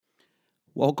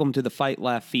Welcome to the Fight,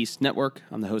 Laugh, Feast Network.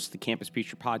 I'm the host of the Campus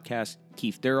Preacher Podcast,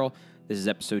 Keith Darrell. This is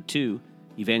episode 2,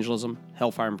 Evangelism,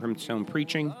 Hellfire, and Brimstone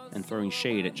Preaching, and Throwing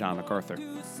Shade at John MacArthur.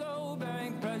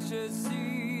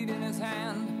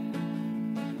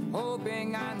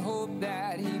 Hoping and hope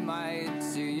that he might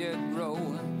see it grow.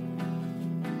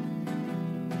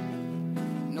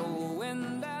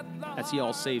 That's the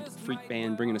All Saved Freak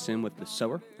Band bringing us in with The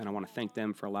Sower, and I want to thank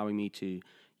them for allowing me to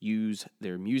use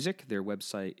their music. Their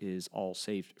website is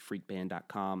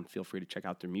allsavedfreakband.com. Feel free to check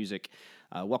out their music.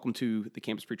 Welcome to the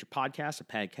Campus Preacher Podcast, a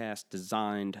podcast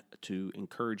designed to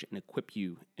encourage and equip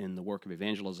you in the work of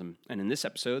evangelism. And in this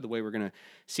episode, the way we're going to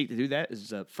seek to do that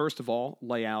is, first of all,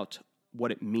 lay out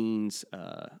what it means,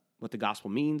 what the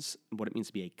gospel means, what it means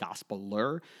to be a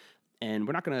gospeler. And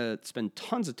we're not going to spend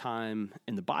tons of time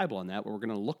in the Bible on that. What we're going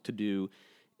to look to do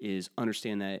is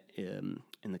understand that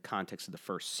in the context of the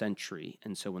first century.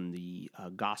 And so when the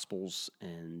Gospels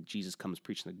and Jesus comes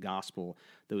preaching the gospel,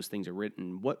 those things are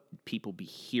written, what people be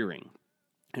hearing.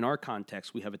 In our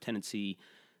context, we have a tendency,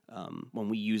 when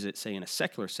we use it, say, in a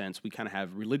secular sense, we kind of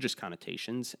have religious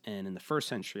connotations. And in the first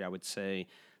century, I would say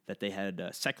that they had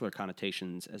secular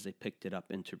connotations as they picked it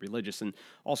up into religious. And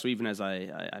also, even as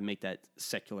I make that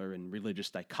secular and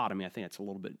religious dichotomy, I think that's a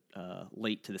little bit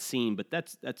late to the scene, but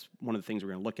that's one of the things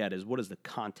we're going to look at is what is the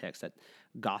context that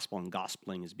gospel and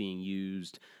gospeling is being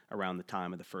used around the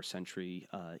time of the first century,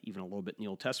 even a little bit in the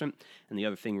Old Testament. And the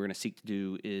other thing we're going to seek to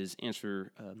do is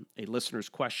answer a listener's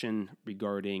question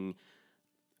regarding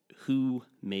who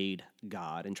made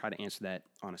God, and try to answer that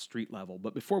on a street level.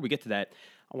 But before we get to that,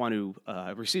 I want to, I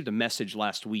received a message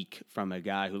last week from a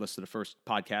guy who listened to the first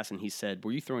podcast, and he said,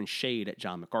 were you throwing shade at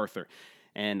John MacArthur?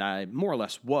 And I more or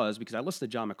less was, because I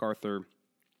listened to John MacArthur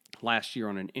last year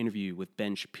on an interview with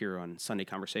Ben Shapiro on Sunday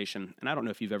Conversation. And I don't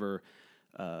know if you've ever,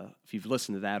 if you've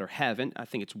listened to that or haven't. I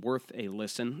think it's worth a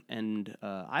listen. And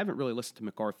I haven't really listened to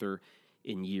MacArthur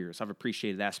in years. I've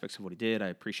appreciated aspects of what he did. I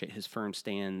appreciate his firm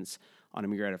stands on a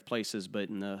myriad of places, but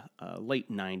in the late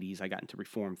 90s, I got into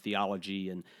Reformed theology,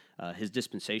 and his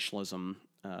dispensationalism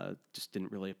just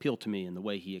didn't really appeal to me, and the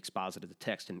way he exposited the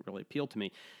text didn't really appeal to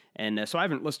me. And so I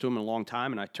haven't listened to him in a long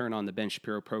time, and I turned on the Ben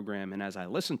Shapiro program, and as I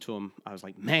listened to him, I was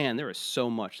like, man, there is so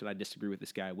much that I disagree with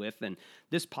this guy with, and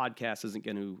this podcast isn't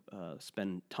going to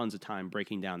spend tons of time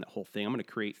breaking down that whole thing. I'm going to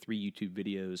create 3 YouTube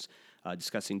videos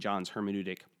discussing John's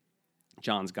hermeneutic,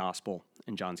 John's gospel,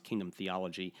 and John's kingdom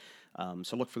theology.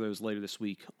 So look for those later this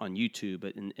week on YouTube.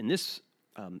 But in this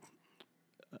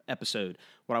episode,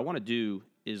 what I want to do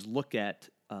is look at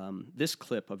this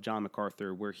clip of John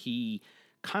MacArthur where he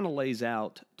kind of lays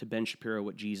out to Ben Shapiro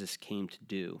what Jesus came to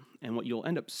do. And what you'll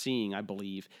end up seeing, I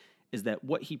believe, is that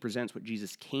what he presents, what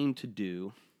Jesus came to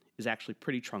do, is actually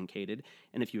pretty truncated.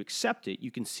 And if you accept it, you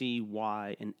can see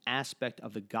why an aspect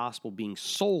of the gospel being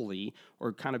solely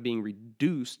or kind of being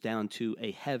reduced down to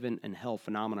a heaven and hell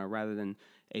phenomena rather than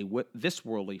a this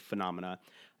worldly phenomena,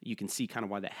 you can see kind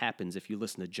of why that happens if you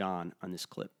listen to John on this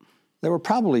clip. There were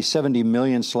probably 70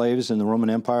 million slaves in the Roman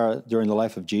Empire during the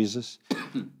life of Jesus.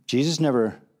 Jesus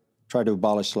never tried to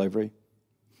abolish slavery.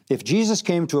 If Jesus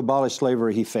came to abolish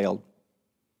slavery, he failed.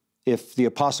 If the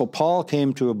Apostle Paul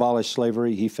came to abolish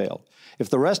slavery, he failed.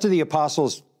 If the rest of the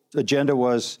apostles' agenda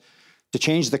was to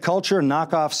change the culture,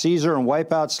 knock off Caesar, and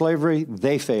wipe out slavery,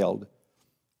 they failed.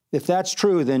 If that's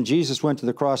true, then Jesus went to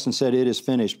the cross and said, it is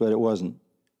finished, but it wasn't.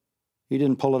 He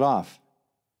didn't pull it off.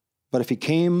 But if he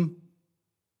came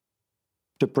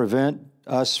to prevent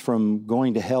us from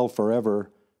going to hell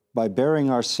forever by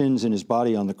bearing our sins in his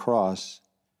body on the cross,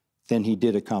 then he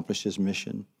did accomplish his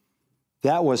mission.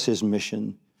 That was his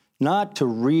mission. Not to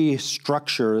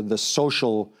restructure the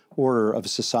social order of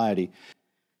society.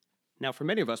 Now, for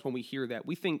many of us, when we hear that,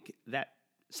 we think that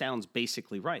sounds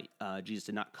basically right. Jesus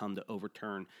did not come to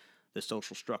overturn the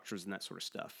social structures and that sort of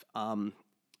stuff.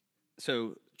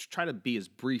 So to try to be as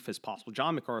brief as possible,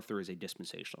 John MacArthur is a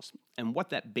dispensationalist. And what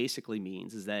that basically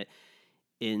means is that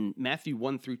in Matthew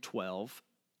 1 through 12,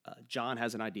 John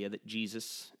has an idea that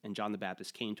Jesus and John the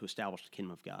Baptist came to establish the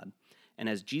kingdom of God. And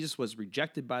as Jesus was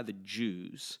rejected by the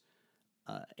Jews,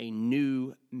 a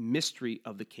new mystery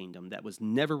of the kingdom that was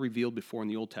never revealed before in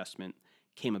the Old Testament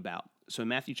came about. So in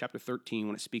Matthew chapter 13,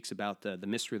 when it speaks about the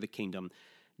mystery of the kingdom,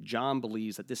 John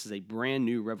believes that this is a brand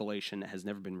new revelation that has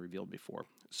never been revealed before.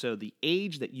 So the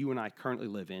age that you and I currently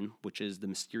live in, which is the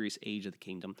mysterious age of the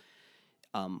kingdom,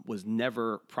 was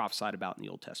never prophesied about in the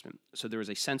Old Testament. So there is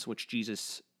a sense in which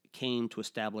Jesus came to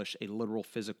establish a literal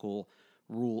physical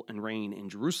rule and reign in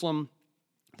Jerusalem.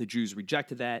 The Jews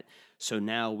rejected that, so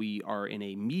now we are in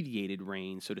a mediated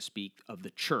reign, so to speak, of the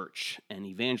church and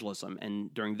evangelism.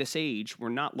 And during this age, we're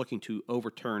not looking to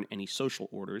overturn any social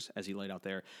orders, as he laid out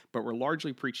there, but we're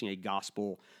largely preaching a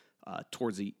gospel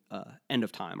towards the end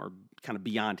of time, or kind of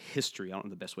beyond history. I don't know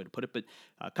the best way to put it, but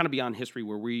kind of beyond history,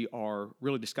 where we are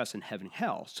really discussing heaven and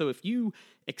hell. So if you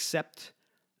accept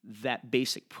that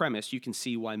basic premise, you can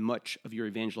see why much of your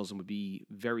evangelism would be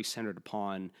very centered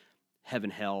upon heaven,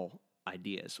 hell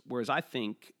ideas. Whereas I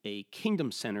think a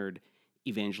kingdom-centered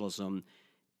evangelism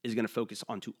is going to focus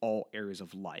onto all areas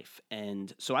of life.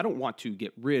 And so I don't want to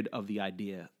get rid of the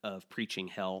idea of preaching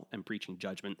hell and preaching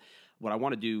judgment. What I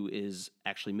want to do is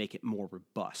actually make it more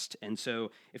robust. And so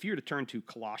if you were to turn to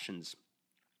Colossians,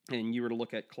 and you were to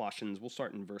look at Colossians, we'll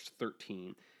start in verse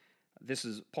 13. This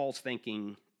is Paul's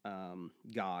thanking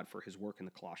God for his work in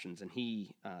the Colossians, and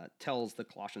he tells the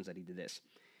Colossians that he did this.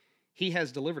 He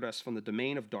has delivered us from the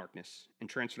domain of darkness and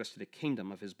transferred us to the kingdom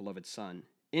of his beloved Son,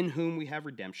 in whom we have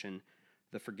redemption,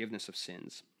 the forgiveness of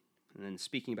sins. And then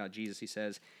speaking about Jesus, he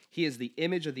says, he is the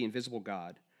image of the invisible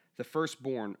God, the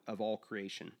firstborn of all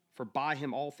creation. For by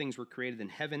him all things were created in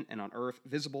heaven and on earth,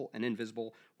 visible and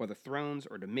invisible, whether thrones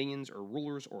or dominions or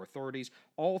rulers or authorities.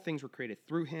 All things were created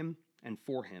through him and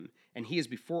for him. And he is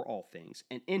before all things,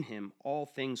 and in him all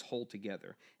things hold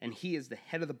together. And he is the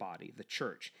head of the body, the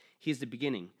church. He is the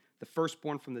beginning, the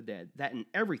firstborn from the dead, that in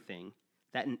everything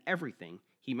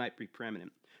he might be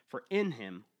preeminent. For in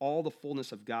him all the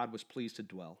fullness of God was pleased to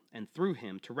dwell, and through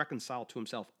him to reconcile to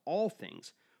himself all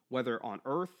things, whether on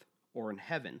earth or in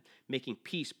heaven, making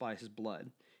peace by his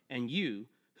blood. And you,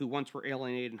 who once were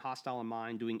alienated and hostile in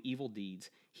mind, doing evil deeds,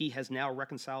 he has now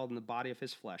reconciled in the body of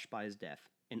his flesh by his death,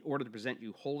 in order to present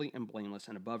you holy and blameless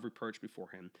and above reproach before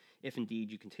him, if indeed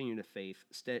you continue to faith,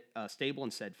 stable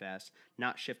and steadfast,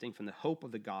 not shifting from the hope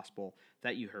of the gospel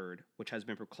that you heard, which has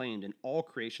been proclaimed in all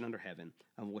creation under heaven,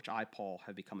 of which I, Paul,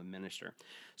 have become a minister.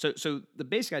 So the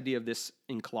basic idea of this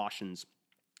in Colossians,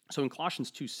 so in Colossians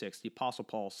 2:6, the Apostle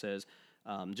Paul says,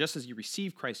 just as you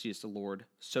receive Christ Jesus the Lord,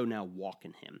 so now walk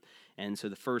in him. And so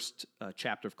the first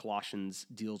chapter of Colossians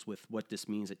deals with what this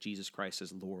means that Jesus Christ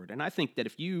is Lord. And I think that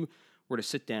if you were to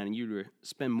sit down and you were to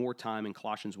spend more time in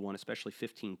Colossians 1, especially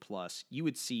 15 plus, you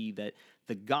would see that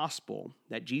the gospel,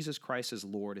 that Jesus Christ is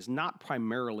Lord, is not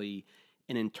primarily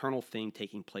an internal thing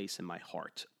taking place in my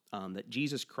heart. That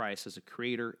Jesus Christ, as a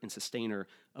creator and sustainer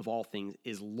of all things,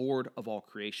 is Lord of all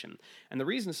creation. And the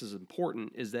reason this is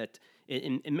important is that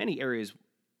in many areas,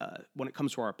 when it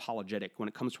comes to our apologetic, when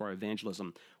it comes to our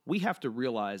evangelism, we have to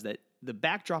realize that the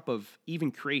backdrop of even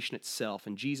creation itself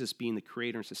and Jesus being the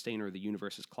creator and sustainer of the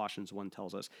universe, as Colossians 1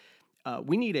 tells us,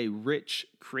 we need a rich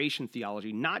creation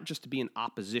theology, not just to be in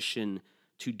opposition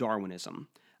to Darwinism,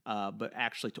 but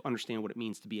actually to understand what it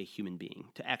means to be a human being,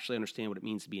 to actually understand what it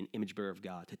means to be an image bearer of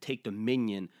God, to take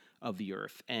dominion of the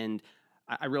earth. And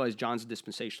I realize John's a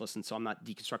dispensationalist, and so I'm not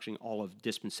deconstructing all of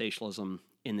dispensationalism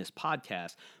in this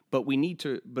podcast, but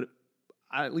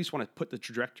I at least want to put the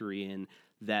trajectory in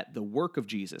that the work of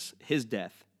Jesus, his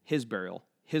death, his burial,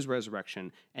 his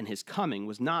resurrection, and his coming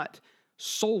was not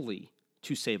solely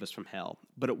to save us from hell,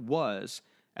 but it was,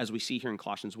 as we see here in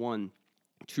Colossians 1,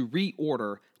 to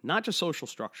reorder not just social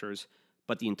structures,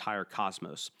 but the entire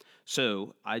cosmos.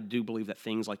 So I do believe that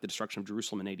things like the destruction of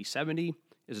Jerusalem in AD 70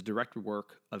 is a direct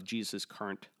work of Jesus'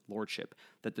 current lordship,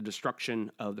 that the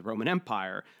destruction of the Roman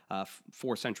Empire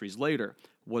 4 centuries later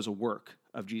was a work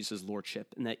of Jesus'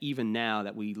 lordship, and that even now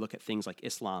that we look at things like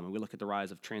Islam, and we look at the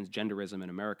rise of transgenderism in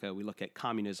America, we look at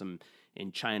communism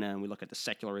in China, and we look at the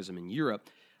secularism in Europe,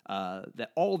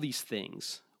 that all these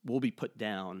things will be put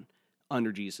down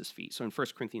under Jesus' feet. So in 1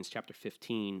 Corinthians chapter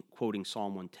 15, quoting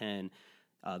Psalm 110,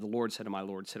 the Lord said to my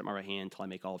Lord, sit at my right hand till I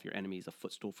make all of your enemies a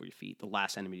footstool for your feet. The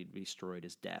last enemy to be destroyed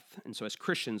is death. And so as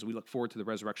Christians, we look forward to the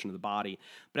resurrection of the body.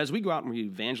 But as we go out and we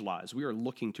evangelize, we are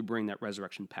looking to bring that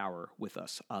resurrection power with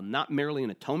us, not merely an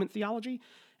atonement theology.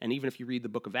 And even if you read the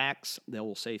book of Acts, they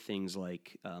will say things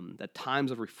like that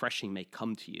times of refreshing may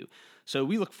come to you. So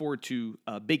we look forward to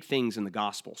big things in the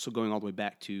gospel. So going all the way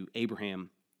back to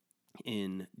Abraham,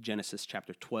 in Genesis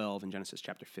chapter 12 and Genesis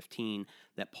chapter 15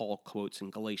 that Paul quotes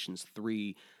in Galatians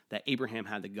 3, that Abraham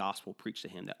had the gospel preached to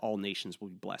him, that all nations will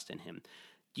be blessed in him.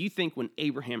 Do you think when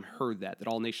Abraham heard that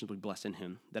all nations would be blessed in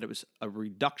him, that it was a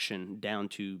reduction down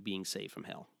to being saved from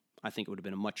hell? I think it would have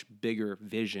been a much bigger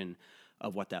vision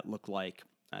of what that looked like.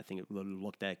 I think it would have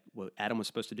looked at what Adam was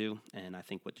supposed to do, and I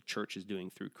think what the church is doing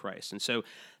through Christ. And so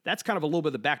that's kind of a little bit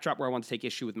of the backdrop where I want to take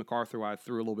issue with MacArthur, where I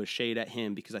threw a little bit of shade at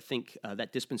him, because I think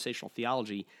that dispensational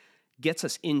theology gets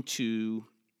us into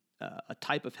a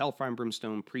type of hellfire and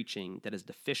brimstone preaching that is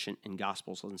deficient in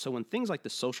gospels. And so when things like the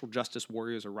social justice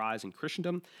warriors arise in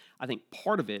Christendom, I think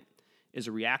part of it is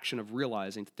a reaction of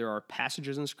realizing that there are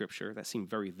passages in Scripture that seem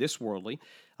very this worldly,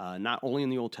 not only in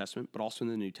the Old Testament, but also in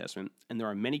the New Testament. And there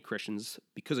are many Christians,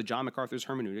 because of John MacArthur's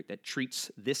hermeneutic, that treats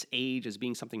this age as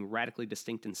being something radically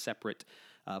distinct and separate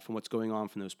from what's going on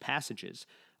from those passages,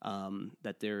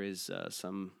 that there is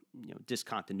some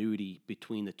discontinuity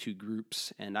between the two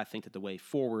groups. And I think that the way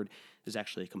forward is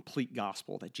actually a complete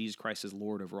gospel, that Jesus Christ is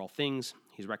Lord over all things.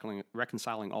 He's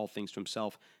reconciling all things to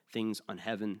himself, things on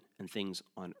heaven and things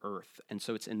on earth. And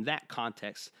so it's in that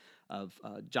context of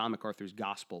John MacArthur's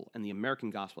gospel and the American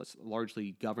gospel, it's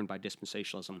largely governed by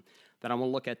dispensationalism, that I want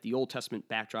to look at the Old Testament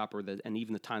backdrop and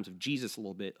even the times of Jesus a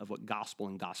little bit of what gospel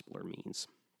and gospeler means.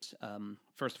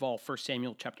 First of all, 1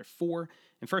 Samuel chapter 4.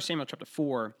 In 1 Samuel chapter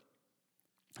 4,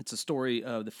 it's a story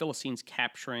of the Philistines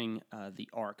capturing the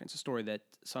ark. It's a story that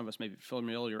some of us may be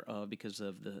familiar of because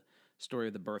of the story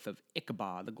of the birth of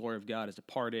Ichabod. The glory of God is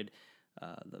departed.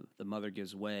 The mother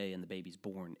gives way and the baby's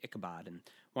born, Ichabod. And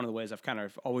one of the ways I've kind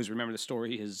of always remembered the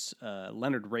story is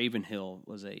Leonard Ravenhill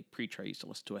was a preacher I used to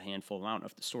listen to a handful of. I don't know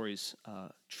if the story's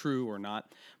true or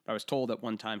not, but I was told that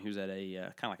one time he was at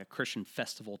a kind of like a Christian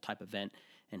festival type event,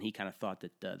 and he kind of thought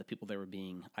that the people there were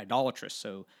being idolatrous.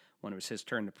 So when it was his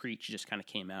turn to preach, he just kind of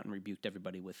came out and rebuked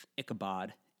everybody with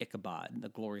Ichabod, Ichabod, the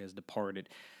glory has departed.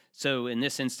 So in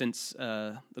this instance,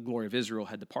 the glory of Israel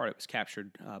had departed. It was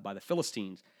captured by the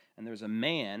Philistines. And there's a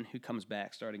man who comes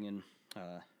back, starting in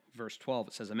verse 12.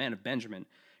 It says, a man of Benjamin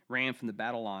ran from the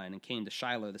battle line and came to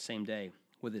Shiloh the same day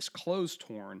with his clothes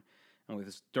torn and with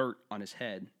his dirt on his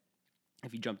head.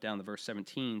 If you jump down to verse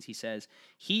 17, he says,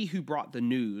 he who brought the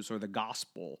news or the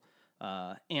gospel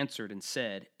answered and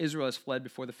said, Israel has fled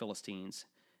before the Philistines,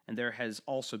 and there has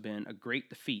also been a great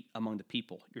defeat among the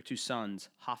people. Your two sons,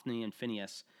 Hophni and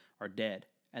Phinehas, are dead,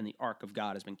 and the ark of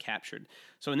God has been captured.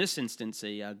 So in this instance,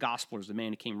 a gospeler is the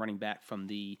man who came running back from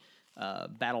the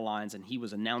battle lines, and he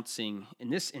was announcing, in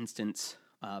this instance,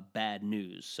 bad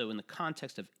news. So in the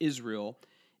context of Israel,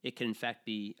 it can in fact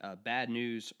be bad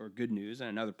news or good news.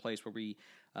 And another place where we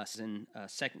is in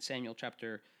 2 Samuel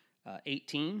chapter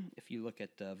 18. If you look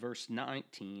at verse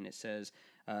 19, it says,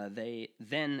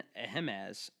 then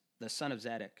Ahimaaz, the son of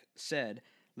Zadok, said,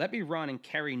 let me run and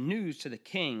carry news to the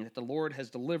king that the Lord has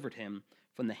delivered him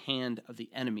from the hand of the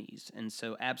enemies. And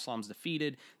so Absalom's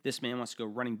defeated. This man wants to go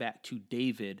running back to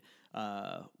David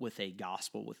with a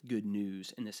gospel, with good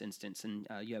news in this instance. And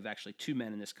you have actually two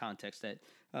men in this context that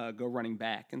go running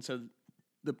back. And so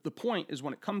the point is,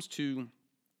 when it comes to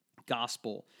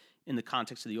gospel in the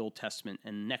context of the Old Testament,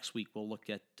 and next week we'll look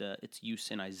at its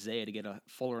use in Isaiah to get a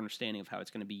fuller understanding of how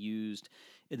it's going to be used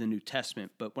in the New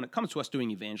Testament. But when it comes to us doing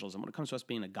evangelism, when it comes to us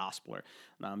being a gospeler,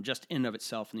 just in and of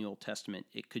itself in the Old Testament,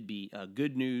 it could be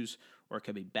good news or it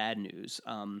could be bad news.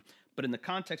 But in the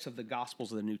context of the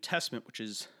Gospels of the New Testament, which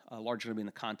is largely going to be in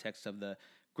the context of the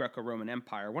Greco-Roman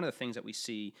Empire, one of the things that we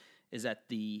see is that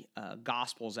the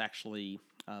Gospel is actually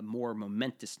more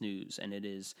momentous news, and it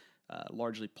is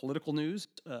largely political news.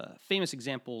 Famous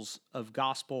examples of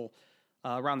gospel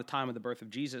around the time of the birth of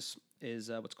Jesus is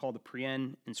what's called the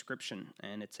Priene inscription,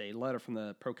 and it's a letter from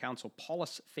the proconsul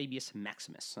Paulus Fabius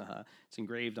Maximus. It's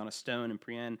engraved on a stone in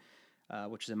Priene,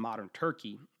 which is in modern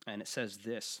Turkey, and it says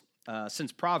this,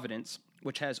 since Providence,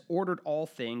 which has ordered all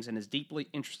things and is deeply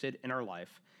interested in our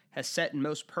life, has set in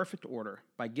most perfect order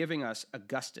by giving us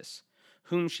Augustus,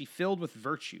 whom she filled with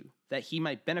virtue, that he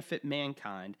might benefit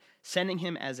mankind, sending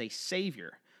him as a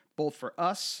savior, both for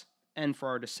us and for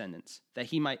our descendants, that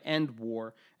he might end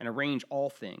war and arrange all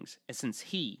things. And since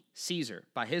he, Caesar,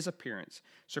 by his appearance,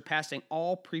 surpassing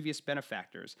all previous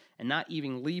benefactors, and not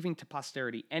even leaving to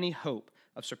posterity any hope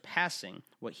of surpassing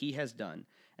what he has done,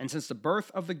 and since the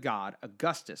birth of the god,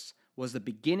 Augustus, was the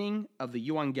beginning of the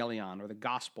euangelion, or the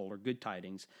gospel, or good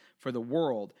tidings, for the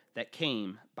world that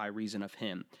came by reason of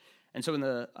him. And so in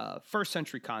the first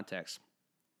century context,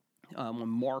 when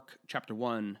Mark chapter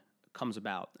 1 comes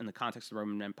about in the context of the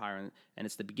Roman Empire, and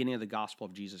it's the beginning of the gospel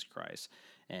of Jesus Christ,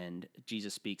 and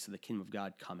Jesus speaks of the kingdom of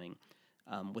God coming,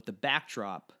 with the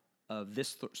backdrop of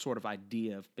this sort of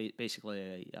idea of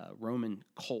basically a Roman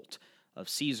cult of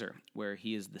Caesar, where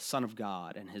he is the Son of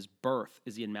God, and his birth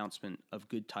is the announcement of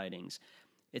good tidings.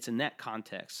 It's in that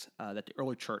context that the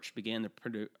early church began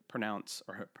to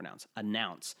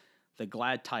announce the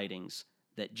glad tidings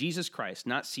that Jesus Christ,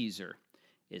 not Caesar,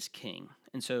 is king.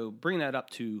 And so bring that up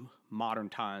to modern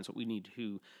times, what we need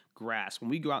to grasp.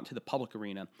 When we go out into the public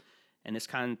arena, and this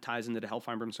kind of ties into the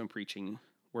Hellfire and Brimstone preaching,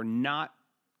 we're not,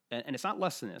 and it's not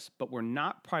less than this, but we're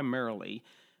not primarily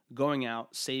going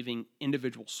out, saving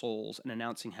individual souls, and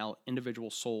announcing how individual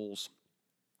souls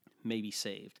may be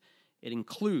saved. It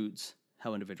includes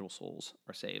how individual souls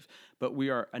are saved, but we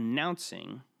are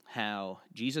announcing how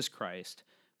Jesus Christ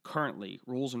currently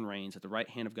rules and reigns at the right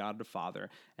hand of God the Father,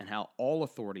 and how all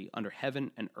authority under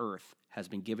heaven and earth has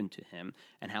been given to him,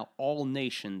 and how all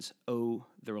nations owe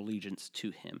their allegiance to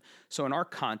him. So in our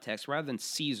context, rather than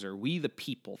Caesar, we the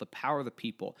people, the power of the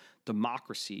people,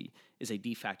 democracy is a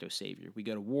de facto savior. We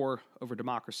go to war over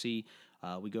democracy.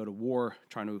 We go to war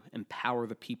trying to empower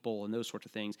the people and those sorts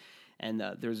of things. And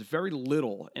there's very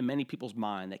little in many people's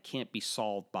mind that can't be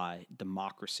solved by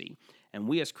democracy. And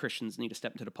we as Christians need to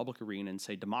step into the public arena and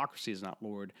say, democracy is not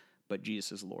Lord, but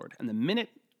Jesus is Lord. And the minute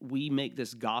we make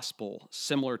this gospel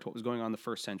similar to what was going on in the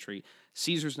first century,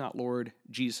 Caesar's not Lord,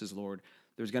 Jesus is Lord,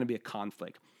 there's going to be a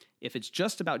conflict. If it's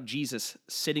just about Jesus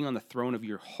sitting on the throne of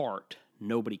your heart,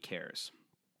 nobody cares.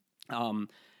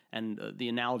 And the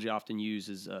analogy I often used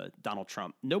is Donald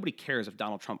Trump. Nobody cares if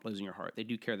Donald Trump lives in your heart. They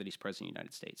do care that he's president of the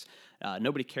United States.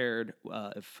 Nobody cared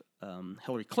if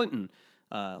Hillary Clinton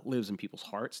lives in people's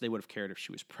hearts. They would have cared if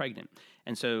she was pregnant,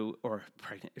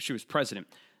 if she was president.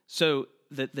 So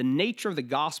the nature of the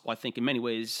gospel, I think, in many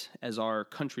ways, as our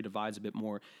country divides a bit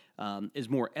more, is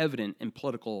more evident in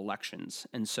political elections.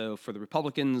 And so for the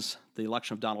Republicans, the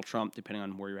election of Donald Trump, depending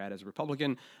on where you're at as a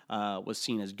Republican, was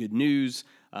seen as good news.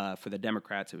 For the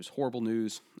Democrats, it was horrible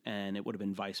news, and it would have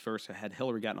been vice versa. Had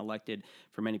Hillary gotten elected,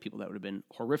 for many people that would have been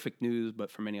horrific news,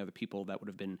 but for many other people that would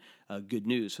have been good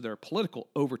news. So there are political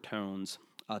overtones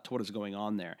to what is going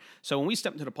on there. So when we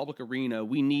step into the public arena,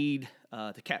 we need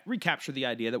to recapture the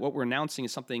idea that what we're announcing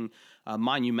is something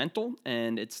monumental,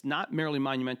 and it's not merely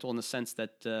monumental in the sense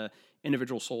that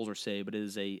individual souls are saved, but it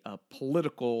is a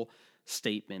political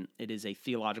statement. It is a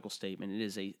theological statement. It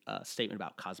is a statement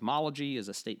about cosmology. It is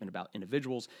a statement about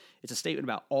individuals. It's a statement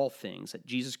about all things, that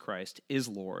Jesus Christ is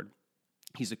Lord.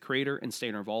 He's the creator and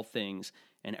sustainer of all things,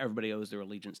 and everybody owes their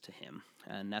allegiance to him.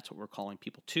 And that's what we're calling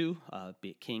people to, be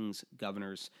it kings,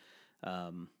 governors,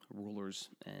 rulers,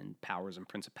 and powers and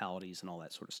principalities and all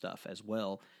that sort of stuff, as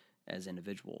well as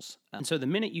individuals. And so the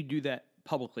minute you do that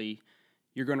publicly,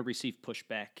 you're going to receive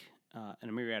pushback in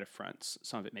a myriad of fronts.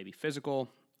 Some of it may be physical,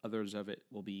 others of it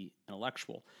will be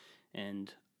intellectual.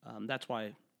 And that's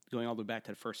why, going all the way back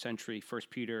to the first century, 1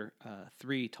 Peter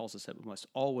 3 tells us that we must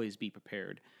always be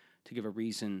prepared to give a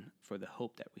reason for the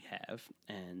hope that we have.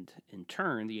 And in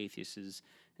turn, the atheist is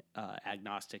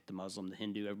agnostic, the Muslim, the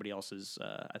Hindu, everybody else is,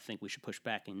 I think we should push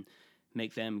back and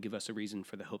make them give us a reason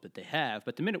for the hope that they have.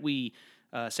 But the minute we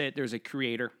say that there's a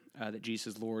creator, that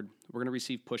Jesus is Lord, we're going to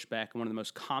receive pushback. And one of the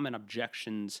most common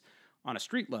objections on a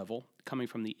street level coming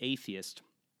from the atheist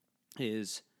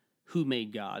is, who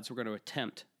made God? So we're going to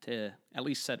attempt to at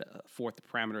least set forth the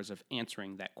parameters of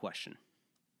answering that question.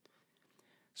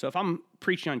 So if I'm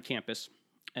preaching on campus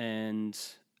and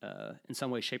in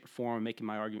some way, shape, or form, I'm making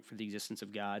my argument for the existence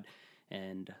of God,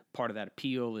 and part of that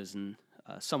appeal is in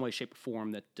some way, shape, or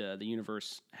form that the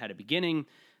universe had a beginning,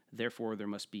 therefore there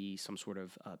must be some sort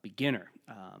of beginner.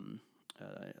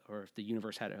 Or if the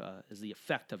universe had is the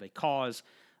effect of a cause,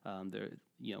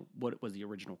 what was the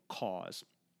original cause?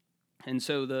 And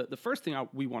so the first thing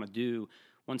we want to do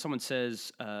when someone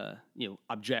says,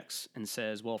 objects and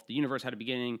says, well, if the universe had a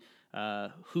beginning,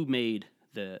 who made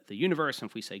the universe? And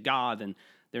if we say God, then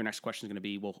their next question is going to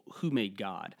be, well, who made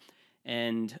God?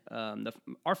 And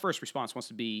our first response wants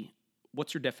to be,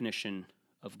 what's your definition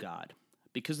of God?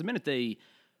 Because the minute they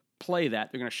play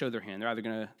that, they're going to show their hand. They're either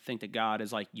going to think that God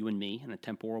is like you and me and a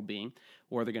temporal being,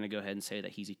 or they're going to go ahead and say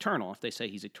that he's eternal. If they say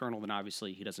he's eternal, then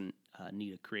obviously he doesn't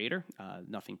need a creator.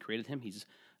 Nothing created him. He's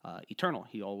eternal.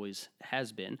 He always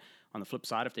has been. On the flip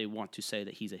side, if they want to say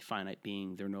that he's a finite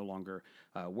being, they're no longer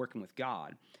working with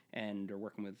God, and they're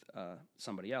working with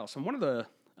somebody else. And one of the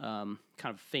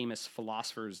kind of famous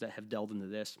philosophers that have delved into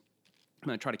this, I'm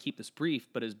going to try to keep this brief,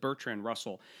 but is Bertrand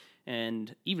Russell.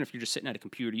 And even if you're just sitting at a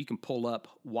computer, you can pull up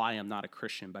Why I'm Not a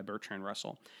Christian by Bertrand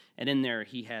Russell. And in there,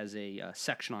 he has a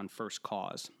section on first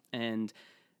cause. And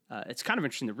it's kind of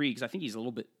interesting to read because I think he's a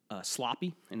little bit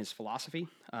sloppy in his philosophy.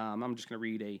 I'm just going to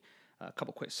read a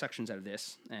couple quick sections out of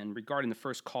this. And regarding the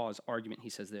first cause argument, he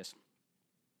says this: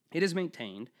 "It is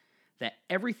maintained that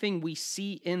everything we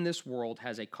see in this world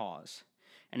has a cause.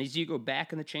 And as you go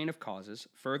back in the chain of causes,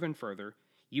 further and further,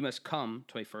 you must come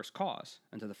to a first cause.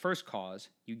 And to the first cause,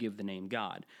 you give the name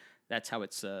God." That's how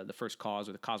it's the first cause,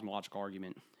 or the cosmological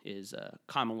argument, is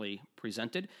commonly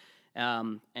presented.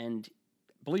 And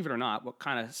believe it or not, what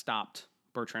kind of stopped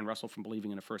Bertrand Russell from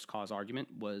believing in a first cause argument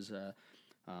was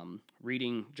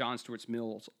reading John Stuart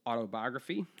Mill's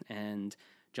autobiography. And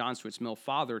John Stuart Mill's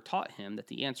father taught him that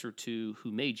the answer to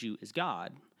who made you is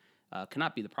God.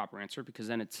 cannot be the proper answer, because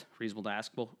then it's reasonable to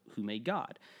ask, well, who made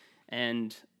God?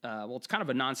 And, it's kind of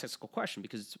a nonsensical question,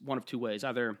 because it's one of two ways.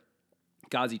 Either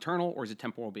God's eternal, or is a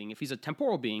temporal being? If he's a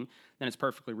temporal being, then it's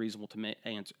perfectly reasonable to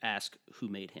ask who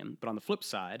made him. But on the flip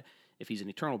side, if he's an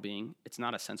eternal being, it's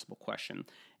not a sensible question.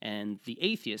 And the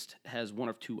atheist has one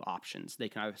of two options. They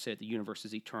can either say that the universe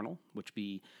is eternal, which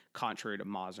be contrary to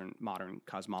modern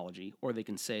cosmology, or they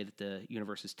can say that the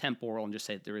universe is temporal and just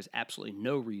say that there is absolutely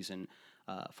no reason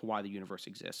for why the universe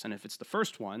exists. And if it's the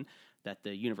first one, that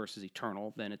the universe is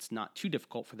eternal, then it's not too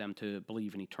difficult for them to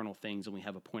believe in eternal things, and we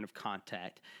have a point of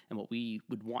contact. And what we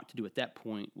would want to do at that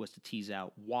point was to tease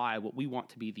out why what we want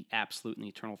to be the absolute and the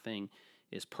eternal thing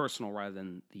is personal rather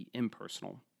than the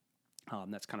impersonal.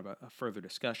 That's kind of a further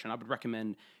discussion. I would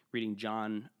recommend reading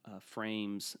John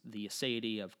Frame's The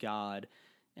Aseity of God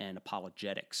and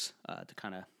Apologetics to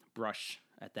kind of brush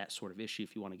at that sort of issue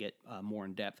if you want to get more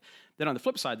in depth. Then on the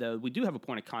flip side, though, we do have a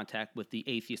point of contact with the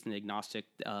atheist and the agnostic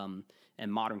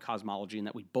and modern cosmology, in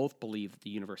that we both believe that the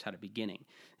universe had a beginning.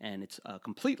 And it's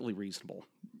completely reasonable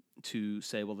to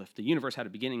say, well, if the universe had a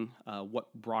beginning,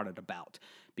 what brought it about?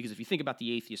 Because if you think about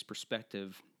the atheist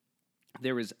perspective,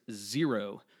 there is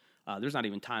zero, there's not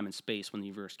even time and space when the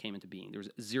universe came into being. There's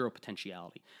zero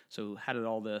potentiality. So how did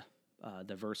all the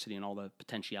diversity and all the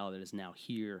potentiality that is now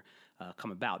here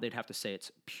come about? They'd have to say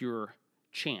it's pure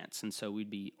chance. And so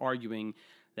we'd be arguing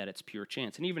that it's pure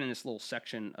chance. And even in this little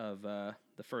section of the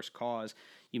first cause,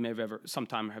 you may have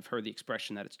sometime have heard the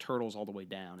expression that it's turtles all the way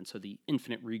down. And so the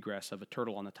infinite regress of a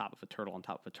turtle on the top of a turtle on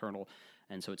top of a turtle.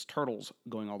 And so it's turtles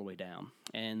going all the way down.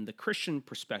 And the Christian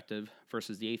perspective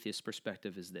versus the atheist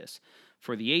perspective is this.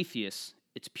 For the atheist,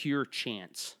 it's pure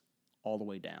chance all the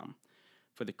way down.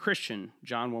 For the Christian,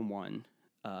 John 1:1,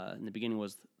 in the beginning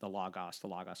was the Logos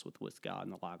with God,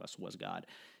 and the Logos was God.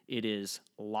 It is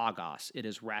Logos, it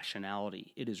is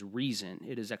rationality, it is reason,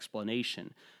 it is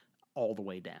explanation, all the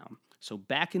way down. So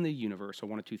back in the universe are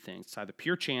one of two things. It's either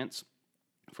pure chance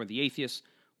for the atheist,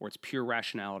 or it's pure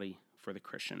rationality for the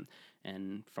Christian.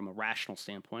 And from a rational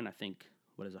standpoint, I think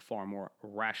what is a far more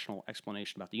rational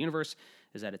explanation about the universe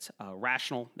is that it's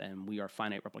rational, and we are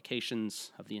finite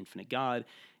replications of the infinite God,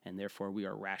 and therefore we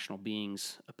are rational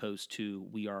beings, opposed to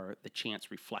we are the chance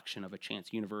reflection of a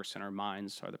chance universe, and our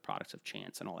minds are the products of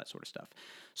chance and all that sort of stuff.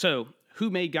 So who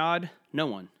made God? No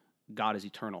one. God is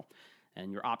eternal.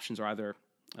 And your options are either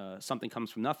something comes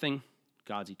from nothing,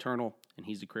 God's eternal, and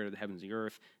he's the creator of the heavens and the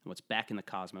earth, and what's back in the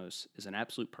cosmos is an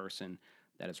absolute person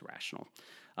that is rational.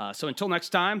 So until next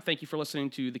time, thank you for listening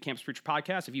to the Campus Preacher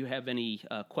Podcast. If you have any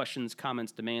questions,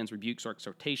 comments, demands, rebukes, or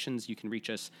exhortations, you can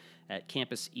reach us at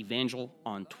Campus Evangel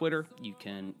on Twitter. You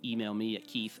can email me at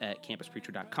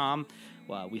keith@campuspreacher.com.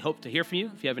 We hope to hear from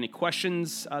you. If you have any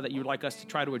questions that you would like us to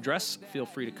try to address, feel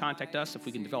free to contact us. If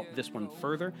we can develop this one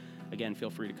further, again, feel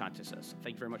free to contact us.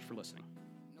 Thank you very much for listening.